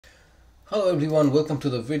Hello everyone, welcome to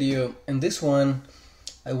the video. In this one,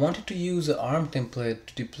 I wanted to use an ARM template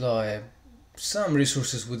to deploy some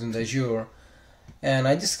resources within the Azure, and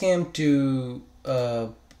I just came to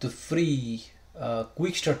the free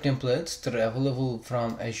QuickStart templates that are available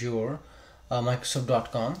from Azure,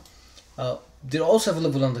 Microsoft.com. They're also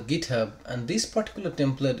available on the GitHub, and this particular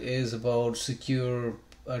template is about secure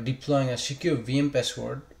deploying a secure VM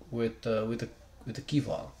password with a key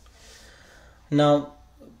vault. Now,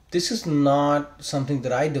 this is not something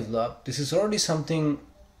that I developed. This is already something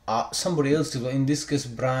somebody else developed. In this case,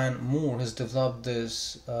 Brian Moore has developed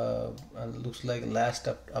this. Looks like last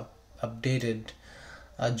updated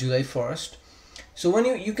July 1st. So when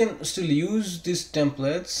you can still use these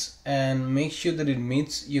templates and make sure that it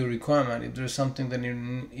meets your requirement. If there's something that you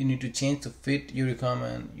need to change to fit your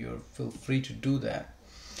requirement, you feel free to do that.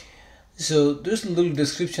 So there's a little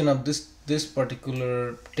description of this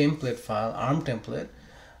particular template file, ARM template.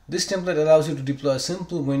 This template allows you to deploy a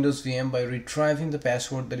simple Windows VM by retrieving the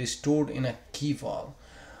password that is stored in a key vault.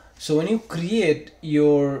 So when you create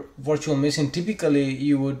your virtual machine, typically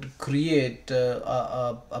you would create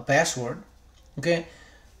a password. Okay,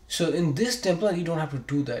 so in this template you don't have to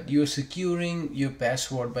do that. You're securing your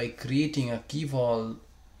password by creating a key vault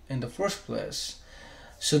in the first place.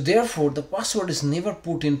 So therefore the password is never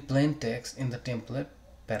put in plain text in the template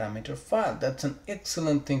parameter file. That's an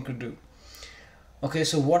excellent thing to do. Okay,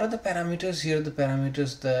 so what are the parameters? Here are the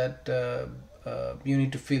parameters that you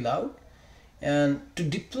need to fill out, and to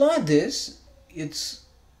deploy this, it's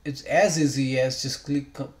as easy as just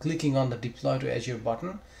clicking on the deploy to Azure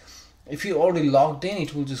button. If you're already logged in,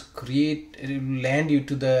 it will land you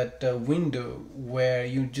to that window where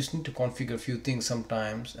you just need to configure a few things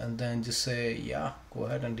sometimes, and then just say yeah, go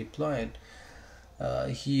ahead and deploy it.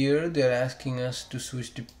 Here they're asking us to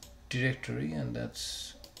switch to directory, and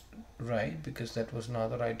that's right because that was not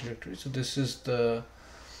the right directory. So this is the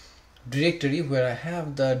directory where I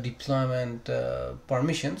have the deployment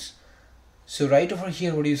permissions. So right over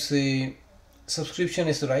here, what do you say? Subscription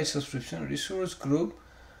is the right subscription. Resource group,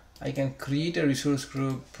 I can create a resource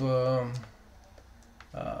group.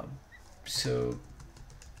 So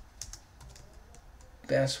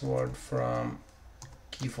password from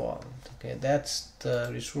key vault. Okay, that's the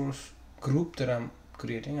resource group that I'm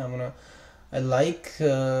creating. I like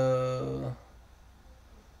the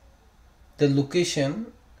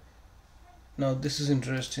location. Now this is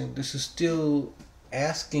interesting. This is still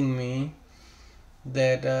asking me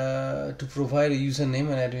that to provide a username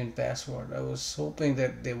and admin password. I was hoping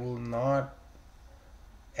that they will not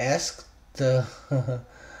ask the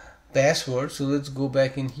password. So let's go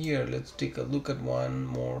back in here. Let's take a look at one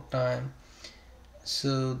more time.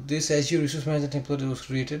 So this Azure Resource Manager template was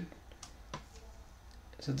created.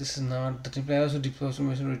 So this is not the template. Also deploys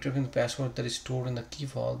information retrieving the password that is stored in the key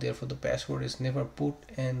vault. Therefore, the password is never put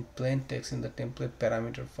in plain text in the template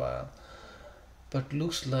parameter file. But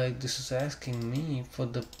looks like this is asking me for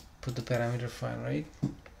the parameter file, right?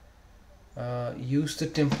 Use the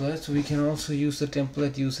template. So we can also use the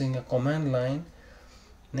template using a command line,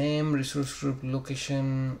 name, resource group,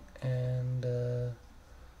 location, and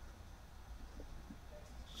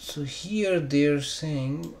so here they're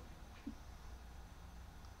saying.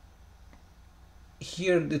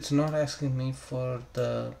 Here it's not asking me for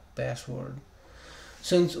the password.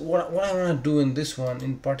 Since what I want to do in this one,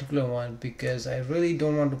 in particular one, because I really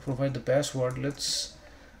don't want to provide the password, let's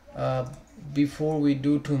before we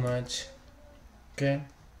do too much, okay,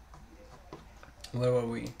 where were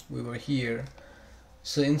we were here.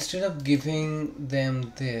 So instead of giving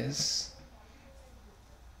them this,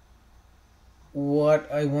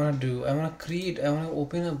 what I want to do, I want to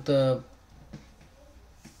open up the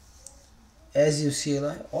Azure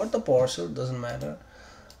CLI or the PowerShell, doesn't matter.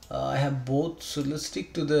 I have both, so let's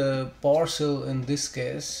stick to the PowerShell in this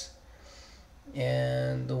case,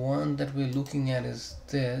 and the one that we're looking at is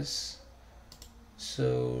this.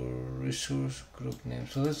 So resource group name.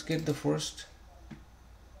 So let's get the first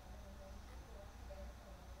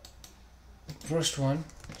one.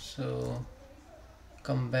 So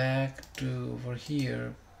come back to over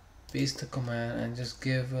here, paste the command, and just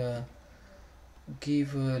give a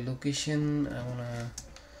location. I wanna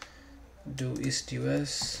do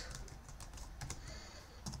east-west.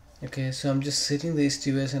 Okay, so I'm just setting the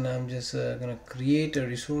east-west, and I'm just gonna create a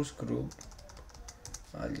resource group.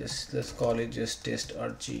 Let's call it just test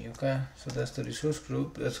RG. Okay, so that's the resource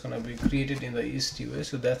group that's gonna be created in the east-west.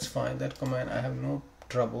 So that's fine. That command I have no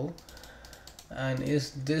trouble. And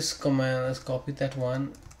is this command? Let's copy that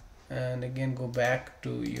one, and again go back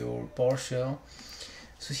to your PowerShell.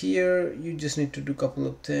 So here you just need to do a couple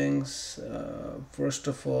of things. First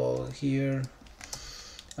of all, here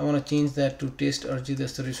I want to change that to test RG.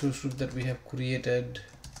 That's the resource group that we have created.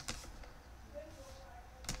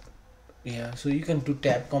 Yeah, so you can do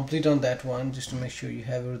tab complete on that one just to make sure you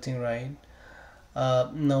have everything right.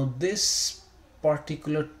 Now this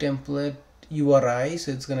particular template URI,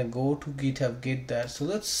 so it's gonna go to GitHub, get that. So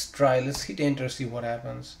let's hit enter, see what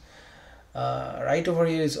happens. Right over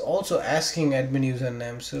here is also asking admin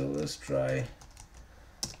username, so let's try,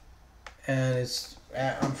 and it's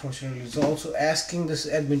unfortunately it's also asking this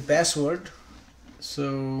admin password.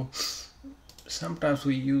 So sometimes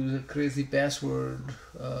we use a crazy password.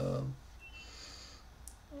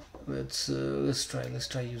 Let's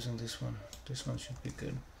try using this one. This one should be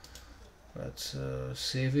good. Let's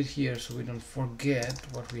save it here so we don't forget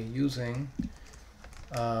what we're using.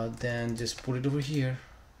 Then just put it over here,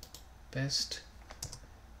 paste,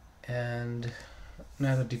 and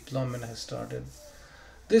now the deployment has started.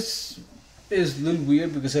 This is a little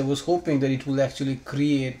weird because I was hoping that it will actually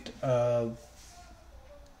create a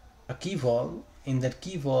key vault. In that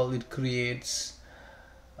key vault it creates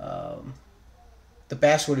the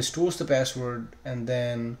password, it stores the password, and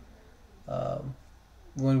then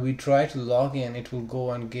when we try to log in it will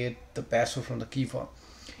go and get the password from the key vault.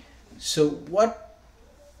 So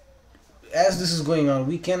as this is going on,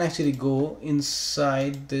 we can actually go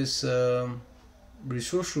inside this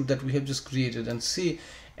resource group that we have just created and see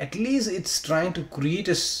at least it's trying to create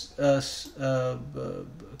a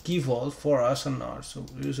key vault for us or not. So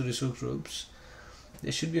here's the resource groups.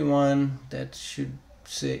 There should be one that should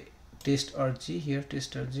say test RG here,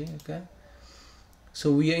 test RG. Okay,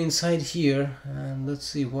 so we are inside here and let's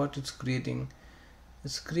see what it's creating.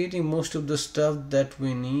 It's creating most of the stuff that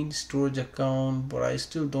we need, storage account, but I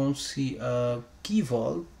still don't see a key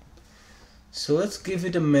vault. So let's give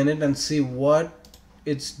it a minute and see what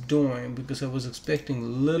it's doing, because I was expecting a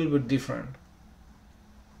little bit different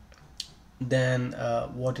than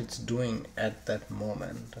what it's doing at that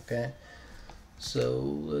moment. Okay, so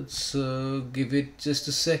let's give it just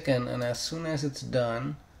a second, and as soon as it's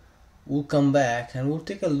done we'll come back and we'll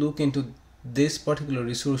take a look into this particular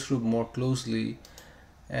resource group more closely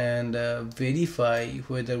and verify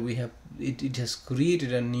whether we have it has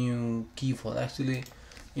created a new key vault. Actually,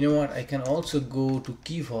 you know what, I can also go to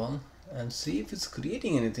key vault and see if it's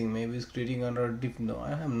creating anything. Maybe it's creating under a diff. No, I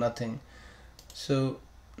have nothing. So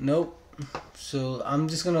nope. So I'm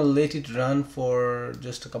just gonna let it run for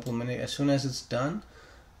just a couple minutes. As soon as it's done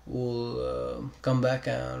we'll come back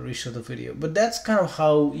and restart the video. But that's kind of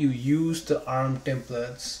how you use the ARM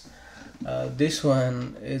templates. This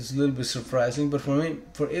one is a little bit surprising, but for me,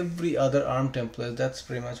 for every other ARM template, that's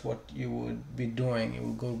pretty much what you would be doing. You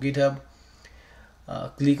will go GitHub,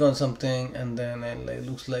 click on something, and then it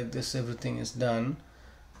looks like this, everything is done.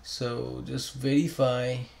 So just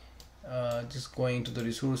verify, just going to the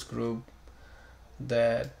resource group,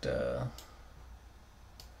 that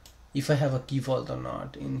if I have a key vault or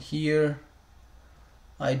not. In here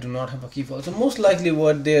I do not have a key vault, so most likely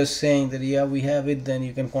what they're saying that yeah, we have it, then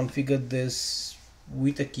you can configure this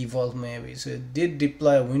with a key vault maybe. So it did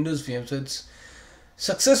deploy a Windows VM, so it's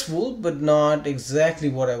successful but not exactly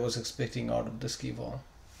what I was expecting out of this key vault.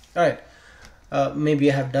 Alright, maybe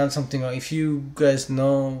I have done something. If you guys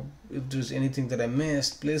know if there's anything that I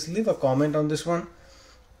missed, please leave a comment on this one,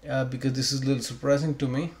 because this is a little surprising to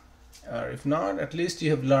me. If not, at least you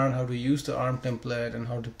have learned how to use the ARM template and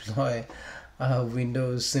how to deploy a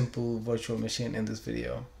Windows simple virtual machine in this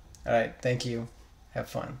video. Alright, thank you. Have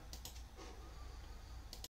fun.